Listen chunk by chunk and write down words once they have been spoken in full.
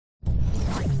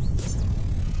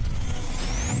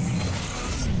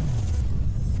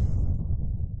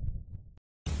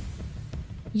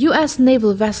US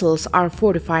naval vessels are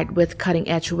fortified with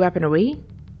cutting-edge weaponry,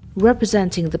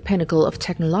 representing the pinnacle of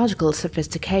technological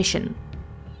sophistication.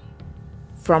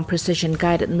 From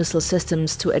precision-guided missile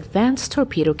systems to advanced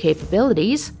torpedo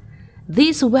capabilities,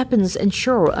 these weapons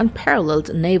ensure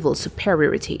unparalleled naval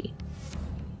superiority.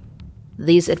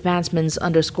 These advancements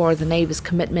underscore the Navy's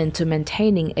commitment to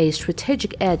maintaining a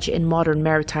strategic edge in modern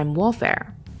maritime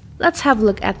warfare. Let's have a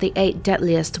look at the 8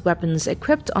 deadliest weapons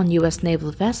equipped on US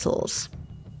naval vessels.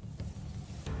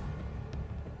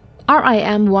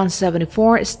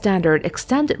 RIM-174 Standard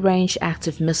Extended Range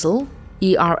Active Missile,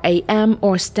 ERAM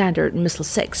or Standard Missile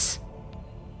 6.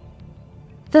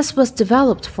 This was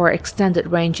developed for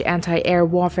extended-range anti-air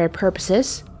warfare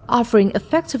purposes, offering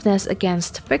effectiveness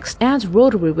against fixed and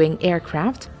rotary-wing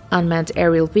aircraft, unmanned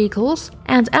aerial vehicles,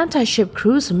 and anti-ship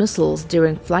cruise missiles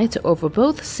during flight over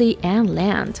both sea and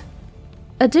land.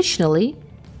 Additionally,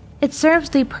 it serves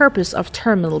the purpose of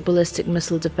terminal ballistic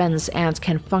missile defense and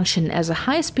can function as a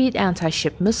high-speed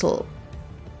anti-ship missile.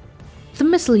 The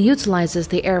missile utilizes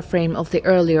the airframe of the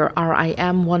earlier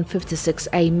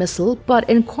RIM-156A missile but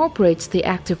incorporates the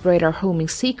active radar homing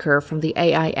seeker from the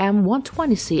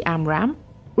AIM-120C AMRAAM,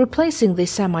 replacing the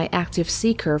semi-active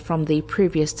seeker from the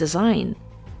previous design.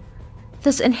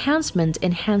 This enhancement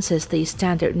enhances the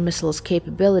Standard missile's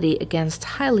capability against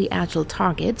highly agile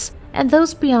targets and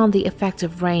those beyond the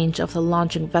effective range of the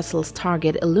launching vessel's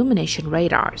target illumination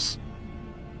radars.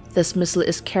 This missile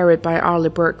is carried by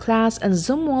Arleigh-Burke-class and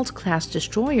Zumwalt-class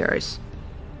destroyers.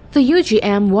 The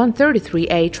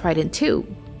UGM-133A Trident II.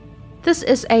 This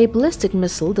is a ballistic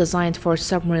missile designed for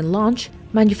submarine launch,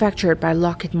 manufactured by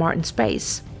Lockheed Martin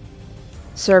Space.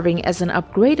 Serving as an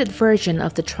upgraded version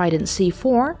of the Trident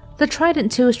C4, the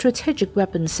Trident II strategic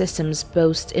weapon systems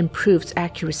boast improved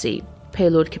accuracy,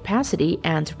 payload capacity,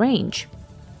 and range.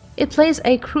 It plays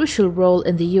a crucial role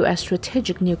in the U.S.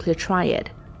 strategic nuclear triad,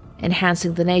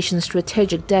 enhancing the nation's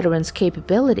strategic deterrence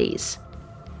capabilities.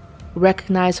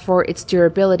 Recognized for its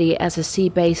durability as a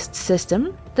sea-based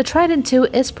system, the Trident II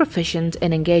is proficient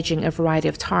in engaging a variety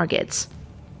of targets.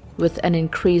 With an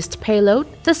increased payload,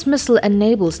 this missile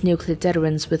enables nuclear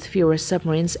deterrence with fewer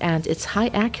submarines, and its high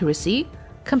accuracy,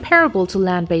 comparable to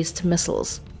land-based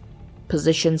missiles,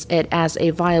 positions it as a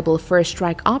viable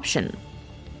first-strike option.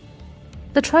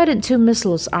 The Trident II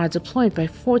missiles are deployed by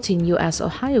 14 U.S.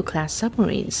 Ohio-class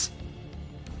submarines.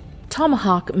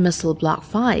 Tomahawk Missile Block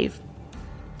 5.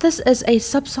 This is a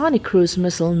subsonic cruise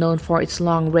missile known for its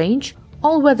long range,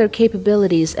 all-weather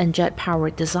capabilities, and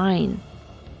jet-powered design.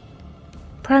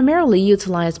 Primarily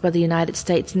utilized by the United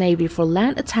States Navy for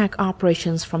land attack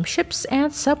operations from ships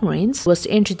and submarines, was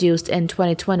introduced in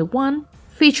 2021,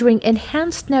 featuring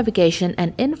enhanced navigation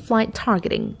and in-flight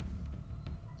targeting.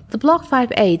 The Block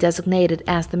 5A, designated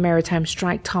as the Maritime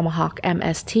Strike Tomahawk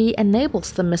MST,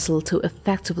 enables the missile to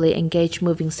effectively engage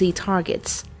moving sea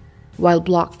targets, while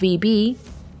Block VB,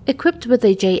 equipped with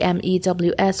a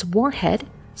JMEWS warhead,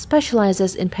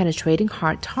 specializes in penetrating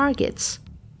hard targets.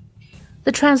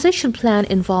 The transition plan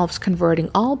involves converting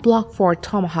all Block 4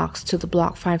 Tomahawks to the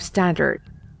Block 5 standard,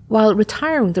 while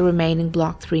retiring the remaining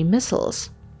Block 3 missiles.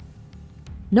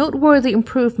 Noteworthy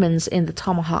improvements in the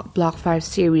Tomahawk Block 5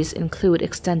 series include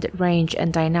extended range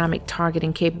and dynamic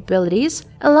targeting capabilities,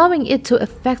 allowing it to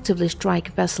effectively strike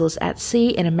vessels at sea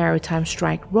in a maritime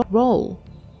strike role.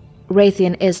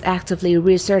 Raytheon is actively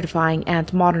recertifying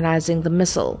and modernizing the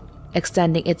missile,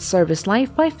 extending its service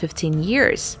life by 15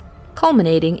 years.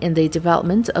 Culminating in the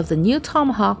development of the new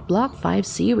Tomahawk Block 5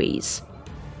 series.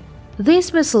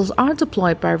 These missiles are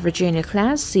deployed by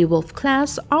Virginia-class,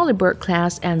 Seawolf-class,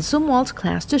 Arleigh-Burke-class, and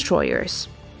Zumwalt-class destroyers.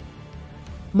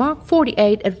 Mark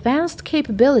 48 Advanced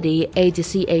Capability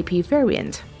ADC-AP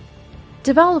variant.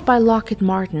 Developed by Lockheed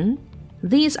Martin,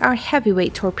 these are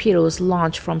heavyweight torpedoes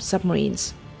launched from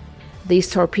submarines. These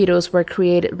torpedoes were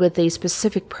created with the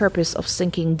specific purpose of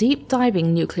sinking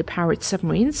deep-diving nuclear-powered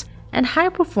submarines and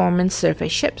high-performance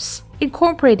surface ships,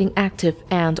 incorporating active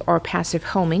and/or passive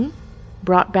homing,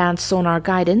 broadband sonar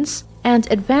guidance, and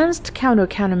advanced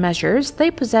countermeasures. They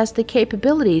possess the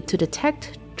capability to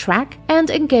detect, track, and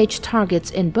engage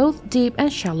targets in both deep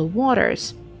and shallow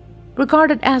waters.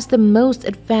 Regarded as the most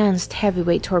advanced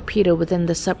heavyweight torpedo within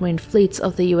the submarine fleets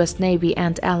of the U.S. Navy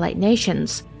and allied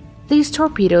nations, these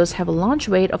torpedoes have a launch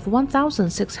weight of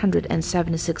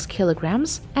 1,676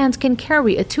 kilograms and can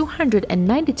carry a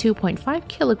 292.5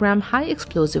 kilogram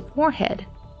high-explosive warhead.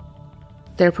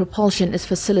 Their propulsion is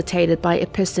facilitated by a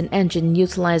piston engine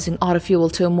utilizing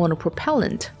autofuel to a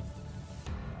monopropellant.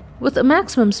 With a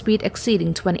maximum speed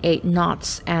exceeding 28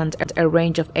 knots and a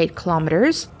range of 8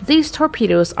 kilometers, these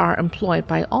torpedoes are employed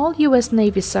by all US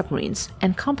Navy submarines,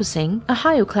 encompassing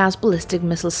Ohio-class ballistic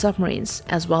missile submarines,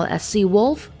 as well as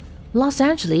Seawolf, Los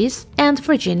Angeles, and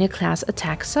Virginia-class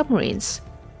attack submarines.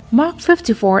 Mark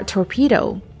 54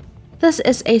 torpedo. This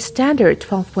is a standard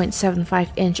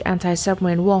 12.75-inch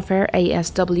anti-submarine warfare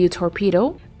ASW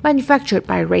torpedo manufactured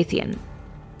by Raytheon.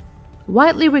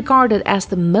 Widely regarded as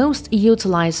the most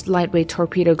utilized lightweight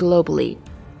torpedo globally,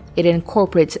 it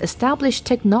incorporates established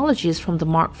technologies from the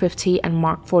Mark 50 and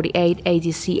Mark 48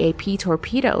 ADCAP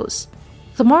torpedoes.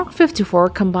 The Mark 54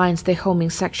 combines the homing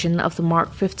section of the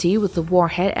Mark 50 with the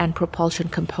warhead and propulsion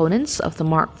components of the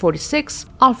Mark 46,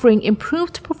 offering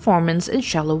improved performance in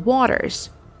shallow waters.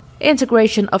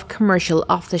 Integration of commercial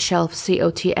off-the-shelf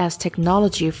COTS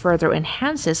technology further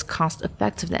enhances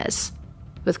cost-effectiveness.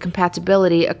 With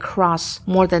compatibility across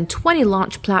more than 20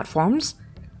 launch platforms,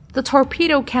 the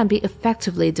torpedo can be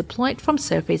effectively deployed from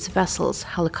surface vessels,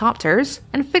 helicopters,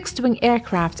 and fixed-wing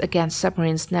aircraft against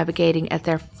submarines navigating at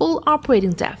their full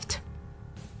operating depth.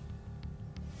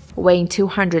 Weighing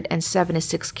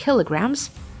 276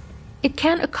 kilograms, it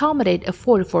can accommodate a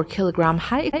 44-kilogram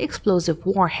high-explosive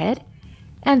warhead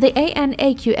and the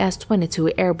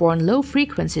AN/AQS-22 airborne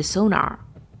low-frequency sonar.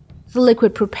 The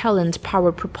liquid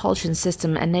propellant-powered propulsion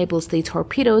system enables the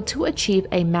torpedo to achieve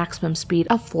a maximum speed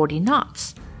of 40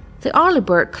 knots. The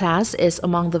Arleigh class is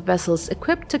among the vessels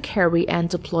equipped to carry and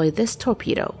deploy this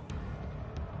torpedo.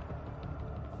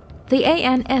 The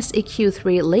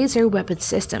AN/SEQ-3 Laser Weapon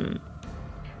System.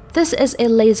 This is a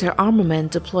laser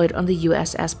armament deployed on the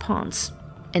USS Ponce.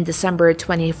 In December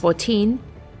 2014,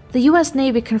 the US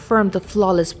Navy confirmed the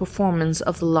flawless performance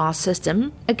of the LAW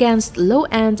system against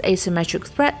low-end asymmetric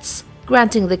threats,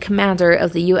 granting the commander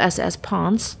of the USS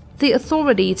Ponce the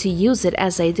authority to use it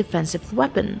as a defensive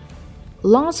weapon.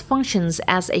 LAW functions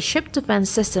as a ship defense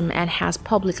system and has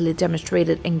publicly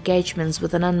demonstrated engagements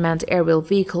with an unmanned aerial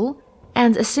vehicle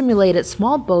and a simulated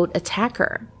small boat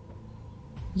attacker.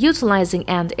 Utilizing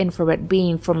an infrared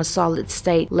beam from a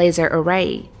solid-state laser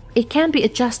array, it can be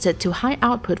adjusted to high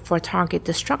output for target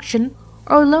destruction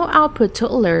or low output to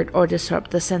alert or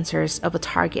disrupt the sensors of a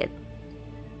target.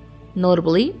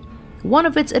 Notably, one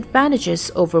of its advantages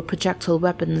over projectile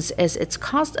weapons is its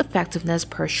cost-effectiveness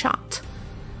per shot.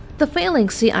 The failing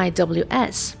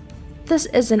CIWS. This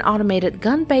is an automated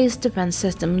gun-based defense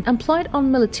system employed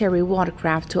on military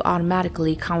watercraft to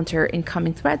automatically counter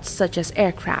incoming threats such as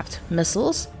aircraft,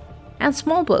 missiles, and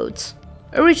small boats.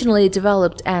 Originally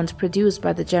developed and produced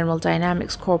by the General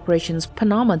Dynamics Corporation's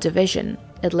Panama division,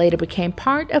 it later became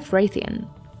part of Raytheon.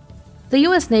 The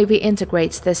US Navy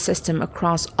integrates this system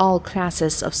across all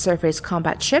classes of surface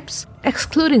combat ships,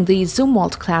 excluding the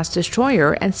Zumwalt-class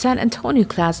destroyer and San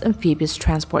Antonio-class amphibious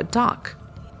transport dock,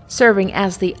 serving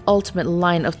as the ultimate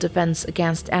line of defense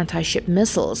against anti-ship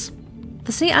missiles.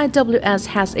 The CIWS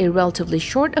has a relatively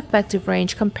short effective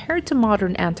range compared to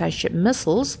modern anti-ship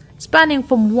missiles, spanning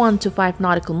from 1 to 5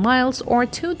 nautical miles or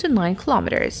 2 to 9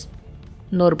 kilometers.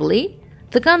 Notably,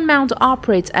 the gun mount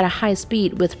operates at a high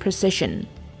speed with precision,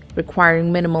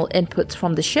 requiring minimal inputs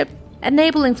from the ship,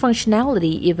 enabling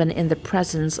functionality even in the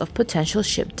presence of potential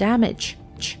ship damage.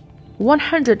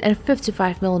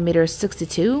 155mm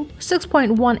 62,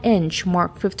 6.1-inch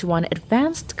Mark 51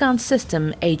 Advanced Gun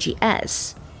System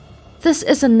AGS. This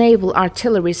is a naval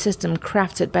artillery system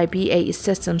crafted by BAE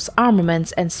Systems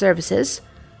Armaments and Services,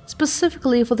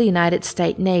 specifically for the United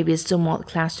States Navy's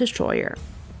Zumwalt-class destroyer.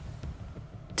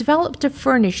 Developed to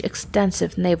furnish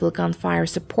extensive naval gunfire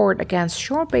support against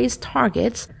shore-based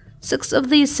targets, 6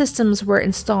 of these systems were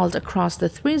installed across the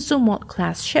 3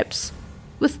 Zumwalt-class ships,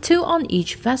 with 2 on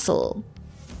each vessel.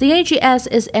 The AGS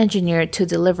is engineered to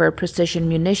deliver precision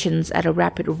munitions at a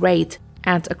rapid rate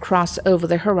and across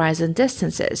over-the-horizon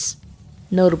distances.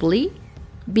 Notably,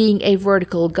 being a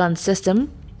vertical gun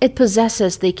system, it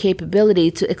possesses the capability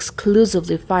to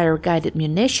exclusively fire guided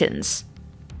munitions.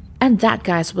 And that,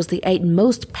 guys, was the 8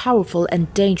 most powerful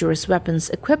and dangerous weapons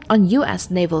equipped on US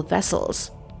naval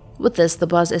vessels. With this, The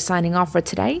Buzz is signing off for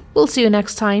today. We'll see you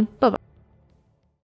next time. Bye-bye.